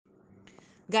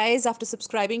Guys, after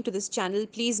subscribing to this channel,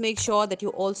 please make sure that you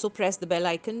also press the bell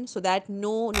icon so that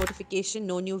no notification,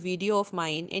 no new video of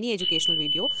mine, any educational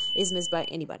video, is missed by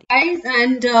anybody. Guys,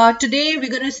 and today we're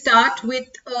going to start with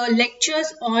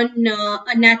lectures on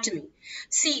anatomy.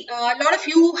 See, a lot of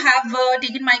you have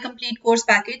taken my complete course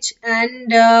package,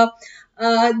 and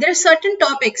there are certain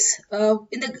topics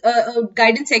in the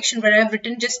guidance section where I've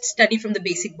written just study from the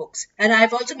basic books, and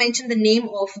I've also mentioned the name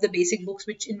of the basic books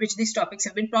in which these topics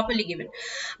have been properly given.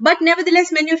 But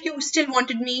nevertheless, many of you still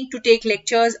wanted me to take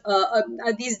lectures.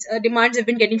 These demands have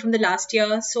been getting from the last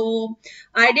year, so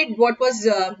I did what was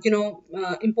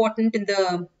important in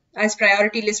the as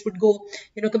priority list would go,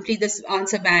 complete this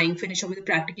answer bank, finish off with the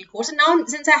practical course. And now,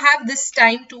 since I have this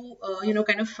time to,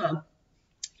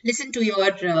 listen to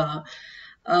your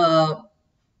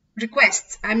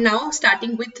requests, I'm now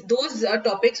starting with those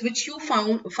topics which you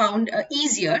found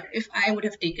easier if I would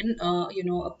have taken,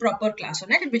 a proper class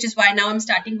on it, and which is why now I'm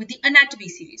starting with the anatomy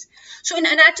series. So in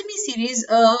anatomy series,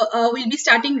 we'll be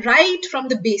starting right from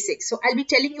the basics. So I'll be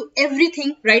telling you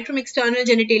everything right from external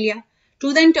genitalia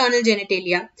to the internal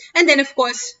genitalia, and then of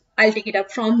course I'll take it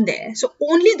up from there. So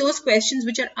only those questions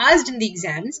which are asked in the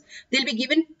exams, they'll be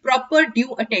given proper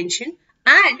due attention,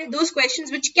 and those questions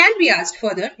which can be asked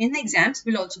further in the exams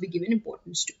will also be given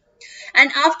importance too. And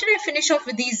after I finish off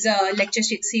with these lecture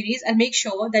series, I'll make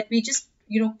sure that we just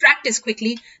practice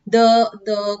quickly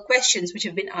the questions which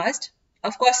have been asked.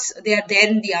 Of course, they are there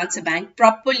in the answer bank,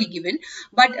 properly given.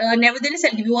 But nevertheless,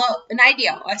 I'll give you an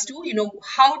idea as to,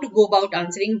 how to go about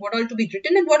answering, what all to be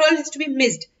written and what all has to be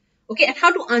missed. Okay, and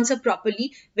how to answer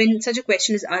properly when such a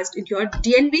question is asked into your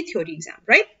DNB theory exam,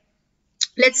 right?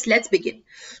 Let's begin.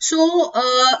 So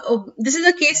this is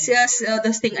a case,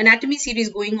 this thing, anatomy series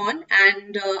going on,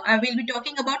 and I will be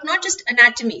talking about not just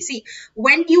anatomy. See,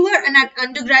 when you were an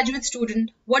undergraduate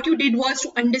student, what you did was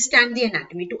to understand the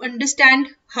anatomy, to understand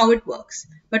how it works.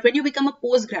 But when you become a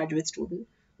postgraduate student,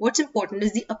 what's important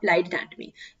is the applied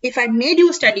anatomy. If I made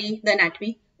you study the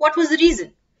anatomy, what was the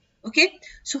reason? Okay,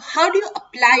 so how do you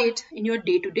apply it in your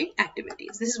day-to-day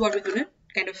activities? This is what we're going to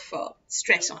kind of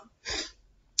stress on.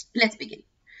 Let's begin.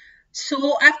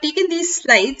 So I've taken these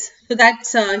slides so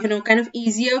that's kind of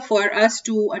easier for us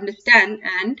to understand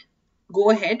and go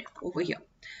ahead over here.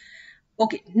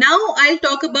 Okay, now I'll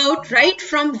talk about right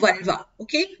from vulva.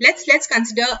 Okay, let's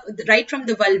consider right from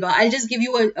the vulva. I'll just give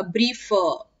you a brief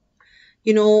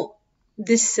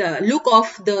this look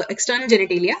of the external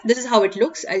genitalia. This is how it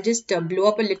looks. I'll just blow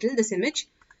up a little this image.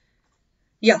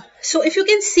 Yeah, so if you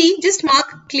can see, just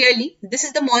mark clearly, this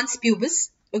is the mons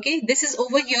pubis. Okay, this is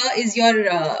over here is your,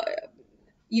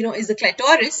 is the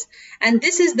clitoris, and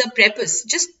this is the prepuce.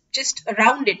 Just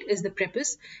around it is the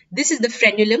prepuce. This is the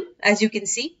frenulum, as you can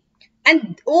see.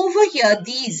 And over here,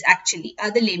 these actually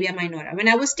are the labia minora. When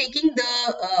I was taking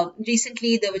the,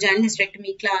 recently the vaginal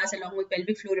hysterectomy class along with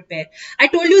pelvic floor repair, I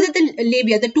told you that the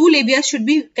labia, the two labia should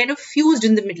be kind of fused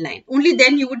in the midline. Only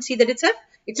then you would see that it's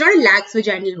not a lax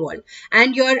vaginal wall.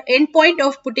 And your end point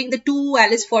of putting the two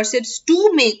Alice forceps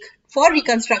to make for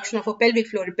reconstruction of a pelvic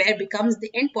floor repair becomes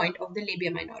the end point of the labia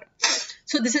minora.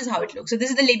 So this is how it looks. So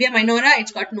this is the labia minora.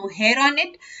 It's got no hair on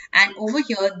it. And over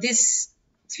here, this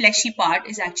fleshy part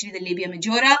is actually the labia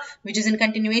majora, which is in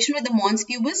continuation with the mons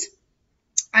pubis.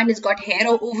 And it's got hair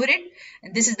over it.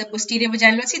 And this is the posterior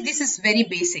vaginal. See, this is very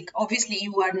basic. Obviously,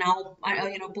 you are now,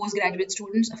 postgraduate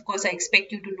students. Of course, I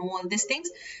expect you to know all these things.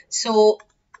 So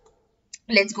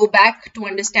let's go back to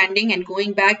understanding and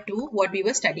going back to what we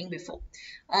were studying before.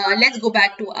 Let's go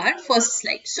back to our first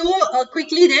slide. So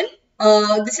quickly then,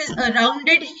 this is a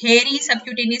rounded, hairy,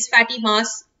 subcutaneous fatty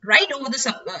mass right over the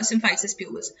symphysis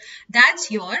pubis. That's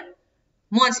your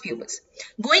mons pubis.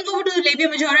 Going over to the labia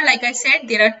majora, like I said,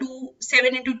 there are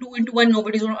 7 into 2 into 1.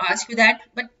 Nobody's going to ask you that.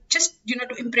 But just,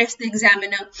 to impress the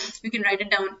examiner, you can write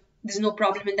it down. There's no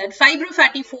problem in that.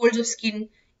 Fibrofatty folds of skin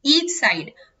each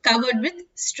side covered with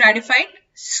stratified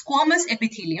squamous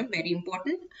epithelium, very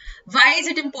important. Why is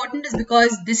it important? Is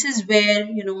because this is where,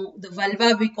 the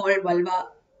vulva we call vulva,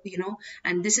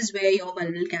 and this is where your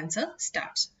vulval cancer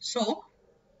starts. So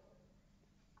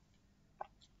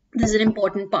this is an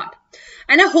important part.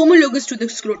 And a homologous to the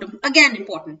scrotum, again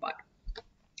important part.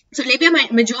 So labia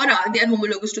majora, they are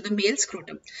homologous to the male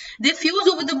scrotum. They fuse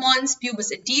over the mons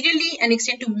pubis anteriorly and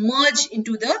extend to merge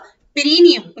into the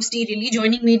perineum posteriorly,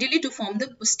 joining medially to form the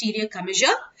posterior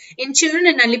commissure. In children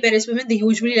and nulliparous women, they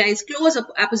usually rise close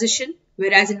apposition,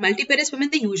 whereas in multiparous women,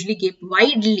 they usually gape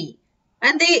widely.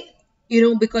 And they,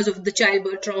 because of the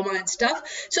childbirth trauma and stuff.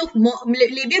 So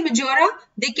labia majora,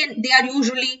 they are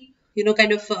usually,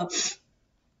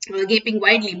 gaping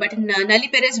widely. But in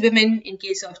nulliparous women, in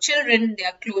case of children, they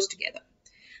are close together.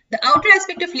 The outer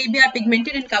aspect of labia are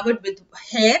pigmented and covered with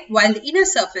hair, while the inner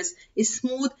surface is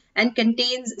smooth and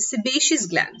contains sebaceous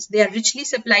glands. They are richly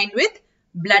supplied with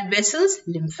blood vessels,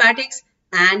 lymphatics,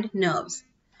 and nerves.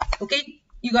 Okay,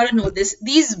 you got to know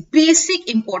these basic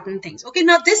important things. Okay,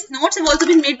 now these notes have also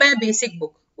been made by a basic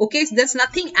book. Okay, so there's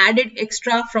nothing added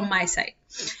extra from my side.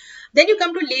 Then you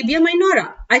come to labia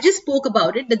minora. I just spoke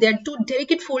about it, that they are two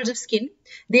delicate folds of skin.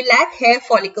 They lack hair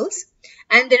follicles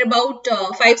and they're about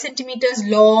 5 centimeters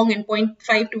long and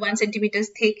 0.5 to 1 centimeters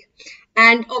thick.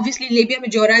 And obviously labia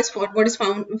majora is what is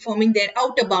found forming their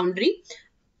outer boundary.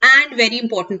 And very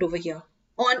important over here,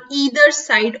 on either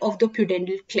side of the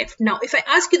pudendal cleft. Now, if I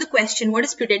ask you the question, what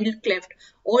is pudendal cleft?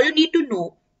 All you need to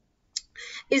know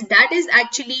is that is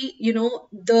actually,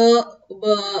 the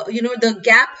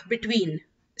gap between.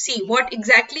 See, what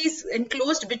exactly is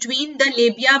enclosed between the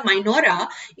labia minora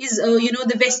is,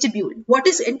 the vestibule. What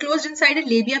is enclosed inside a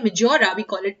labia majora, we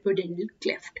call it pudendal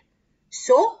cleft.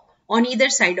 So, on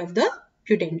either side of the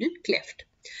pudendal cleft.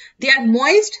 They are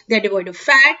moist, they are devoid of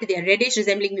fat, they are reddish,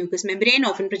 resembling mucous membrane,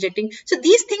 often projecting. So,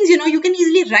 these things, you can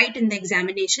easily write in the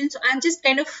examination. So, I'm just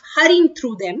kind of hurrying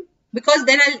through them, because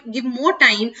then I'll give more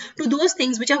time to those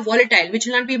things which are volatile, which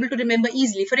you'll not be able to remember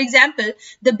easily. For example,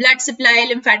 the blood supply,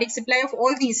 lymphatic supply of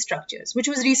all these structures, which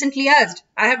was recently asked.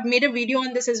 I have made a video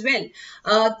on this as well.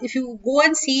 If you go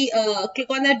and see, click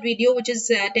on that video, which is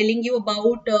telling you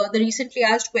about the recently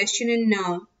asked question in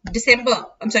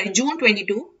June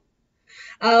 22.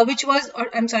 Which was,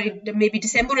 maybe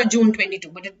December or June 22,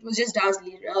 but it was just asked,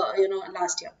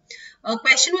 last year. A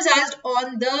question was asked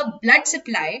on the blood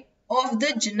supply of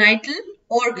the genital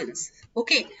organs.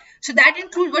 Okay, so that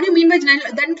includes, what do you mean by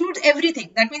genital? That includes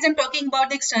everything. That means I'm talking about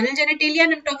the external genitalia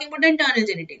and I'm talking about the internal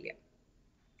genitalia.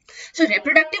 So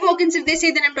reproductive organs, if they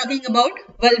say, then I'm talking about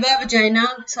vulva, vagina,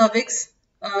 cervix,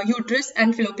 uterus,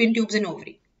 and fallopian tubes and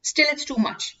ovary. Still, it's too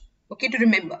much, okay, to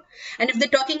remember. And if they're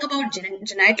talking about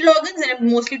genital organs, then I'm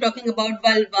mostly talking about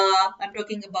vulva, I'm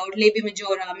talking about labia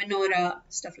majora, minora,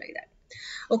 stuff like that.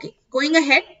 Okay, going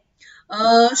ahead.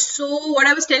 So what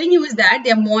I was telling you is that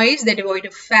they are moist, they're devoid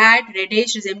of fat,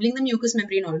 reddish, resembling the mucous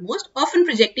membrane almost, often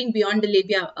projecting beyond the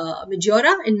labia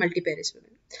majora in multiparous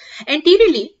women.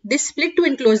 Anteriorly, they split to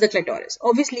enclose the clitoris.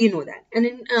 Obviously, you know that. And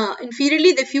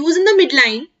inferiorly, they fuse in the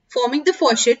midline, forming the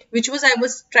fourchette, which I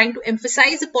was trying to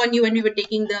emphasize upon you when we were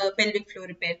taking the pelvic floor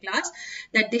repair class,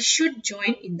 that they should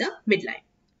join in the midline.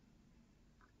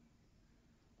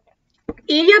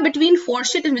 Area between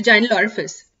fourchette and vaginal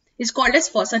orifice is called as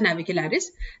fossa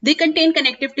navicularis. They contain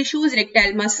connective tissues,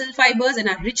 erectile muscle fibers, and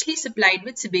are richly supplied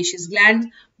with sebaceous glands,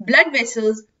 blood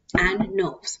vessels, and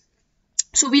nerves.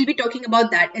 So we'll be talking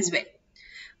about that as well.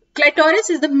 Clitoris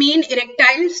is the main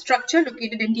erectile structure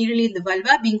located anteriorly in the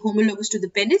vulva, being homologous to the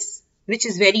penis, which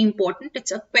is very important.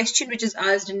 It's a question which is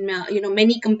asked in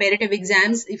many comparative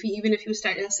exams. Even if you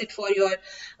sit for your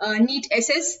NEET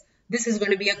SS, this is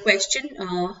going to be a question,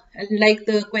 like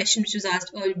the question which was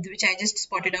asked, which I just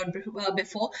spotted out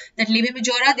before, that labia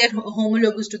majora, they're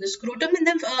homologous to the scrotum in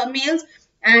the males,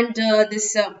 and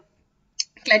this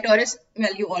clitoris,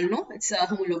 well, you all know, it's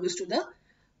homologous to the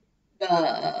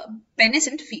penis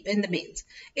in the males.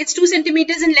 It's 2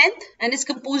 centimeters in length and is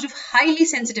composed of highly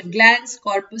sensitive glands,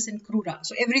 corpus, and crura.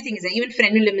 So everything is there, even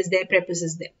frenulum is there, prepuce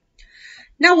is there.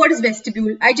 Now, what is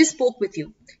vestibule? I just spoke with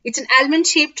you. It's an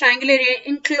almond-shaped triangular area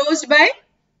enclosed by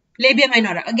labia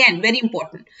minora. Again, very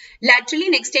important. Laterally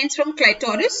and extends from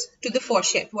clitoris to the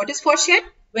fourchette. What is fourchette?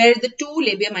 Where the two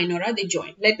labia minora, they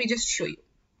join. Let me just show you.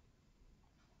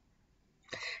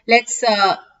 Let's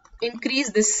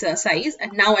increase this size,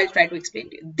 and now I'll try to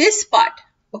explain to you. This part,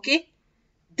 okay?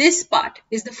 This part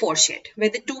is the fourchette, where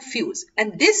the two fuse.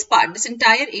 And this part, this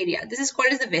entire area, this is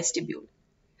called as the vestibule.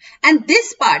 And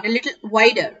this part, a little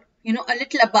wider, a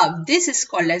little above, this is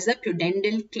called as the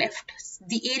pudendal cleft.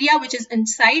 The area which is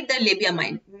inside the labia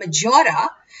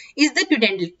majora is the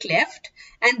pudendal cleft.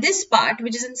 And this part,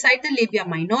 which is inside the labia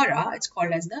minora, it's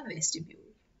called as the vestibule.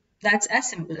 That's as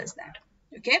simple as that.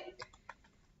 Okay?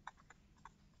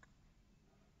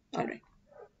 All right.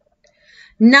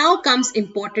 Now comes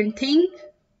important thing.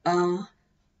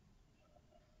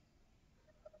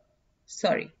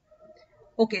 Sorry.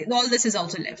 Okay, all this is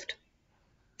also left.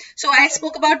 So I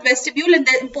spoke about vestibule, and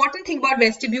the important thing about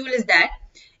vestibule is that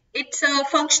it's a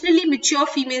functionally mature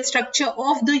female structure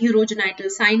of the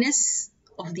urogenital sinus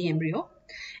of the embryo.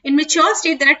 In mature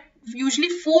state, there are usually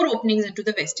 4 openings into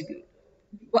the vestibule.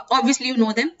 Obviously, you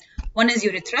know them. One is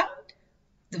urethra,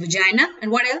 the vagina,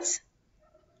 and what else?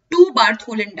 2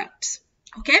 Bartholin ducts.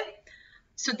 Okay,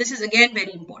 so this is again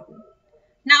very important.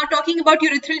 Now, talking about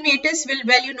urethral meatus,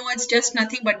 well, you know, it's just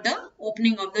nothing but the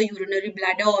opening of the urinary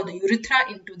bladder or the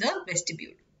urethra into the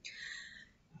vestibule.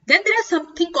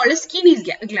 something called as Skinny's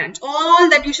glands. All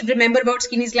that you should remember about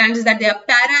Skinny's glands is that they are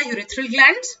paraurethral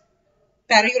glands.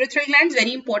 Paraurethral glands,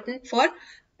 very important for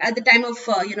at the time of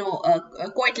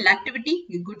coital activity,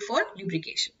 good for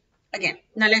lubrication. Again,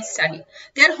 now let's study.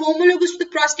 They are homologous to the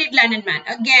prostate gland in man.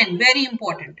 Again, very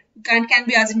important. Can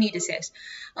be asked in need assess.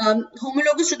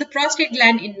 Homologous to the prostate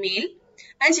gland in male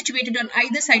and situated on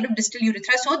either side of distal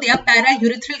urethra. So they are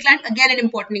paraurethral gland. Again, an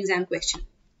important exam question.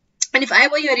 And if I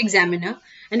were your examiner,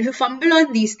 and if you fumble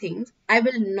on these things, I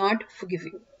will not forgive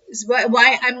you. This is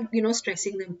why I'm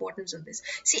stressing the importance of this.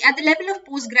 See, at the level of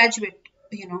postgraduate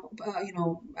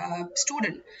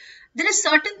student, there are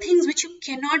certain things which you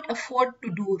cannot afford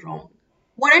to do wrong.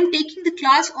 What I'm taking the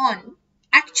class on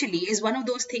actually is one of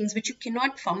those things which you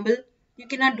cannot fumble. You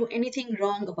cannot do anything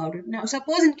wrong about it. Now,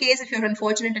 suppose in case if you're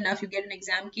unfortunate enough, you get an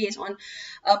exam case on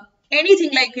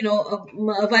anything like,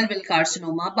 vulval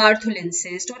carcinoma, Bartholin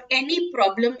cyst, or any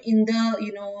problem in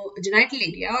the, genital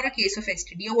area, or a case of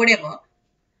STD or whatever,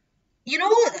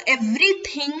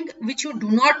 everything which you do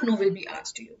not know will be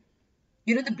asked to you.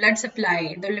 The blood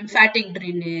supply, the lymphatic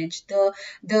drainage, the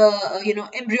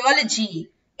embryology,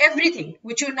 everything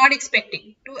which you're not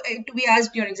expecting to be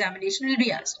asked in your examination will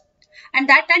be asked. And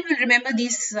that time you'll remember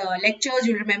these lectures,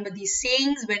 you'll remember these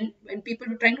sayings when people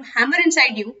were trying to hammer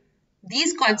inside you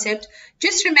these concepts.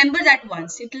 Just remember that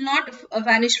once. It will not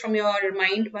vanish from your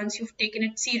mind once you've taken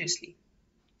it seriously.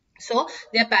 So,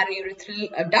 they are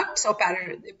paraurethral ducts or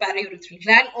paraurethral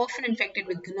gland, often infected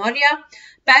with gonorrhea.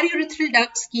 Paraurethral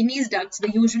ducts, Skinny's ducts, they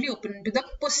usually open into the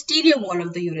posterior wall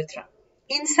of the urethra,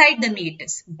 inside the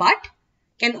meatus, but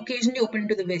can occasionally open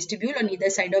into the vestibule on either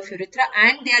side of urethra,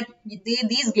 and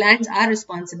these glands are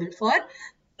responsible for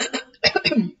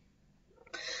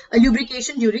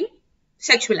lubrication during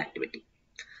sexual activity.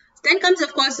 Then comes,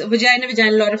 of course, vagina.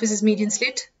 Vaginal orifice is median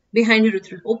slit behind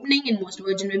urethral opening. In most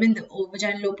virgin women, the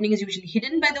vaginal opening is usually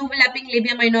hidden by the overlapping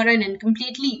labia minora and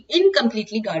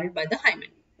incompletely guarded by the hymen,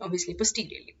 obviously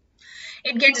posteriorly.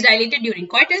 It gets dilated during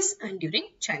coitus and during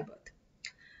childbirth.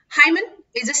 Hymen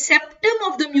is a septum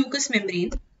of the mucous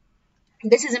membrane.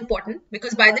 This is important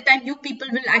because by the time you people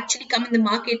will actually come in the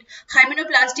market,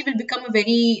 hymenoplasty will become a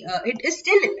very, it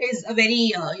still is a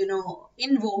very,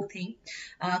 in vogue thing.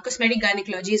 Cosmetic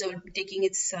gynecology is taking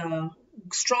its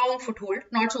strong foothold,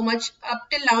 not so much up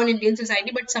till now in Indian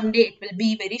society, but someday it will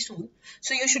be very soon.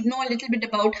 So you should know a little bit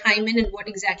about hymen and what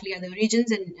exactly are the origins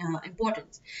and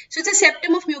importance. So it's a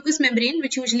septum of mucous membrane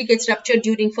which usually gets ruptured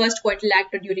during first coital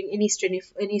act or during any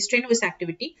strenuous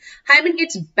activity. Hymen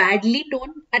gets badly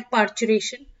torn at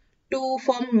parturition to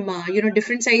form,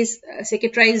 different size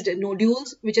cicatrized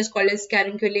nodules, which is called as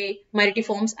carunculae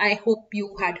myrtiformes. I hope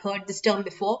you had heard this term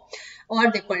before,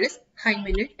 or they're called as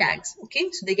hymenal tags.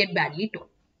 Okay, so they get badly torn.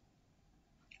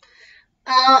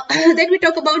 Then we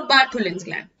talk about Bartholin's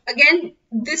gland. Again,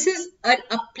 this is an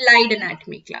applied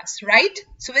anatomy class, right?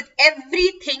 So with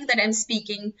everything that I'm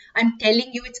speaking, I'm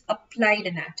telling you it's applied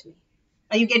anatomy.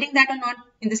 Are you getting that or not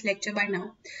in this lecture by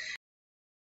now?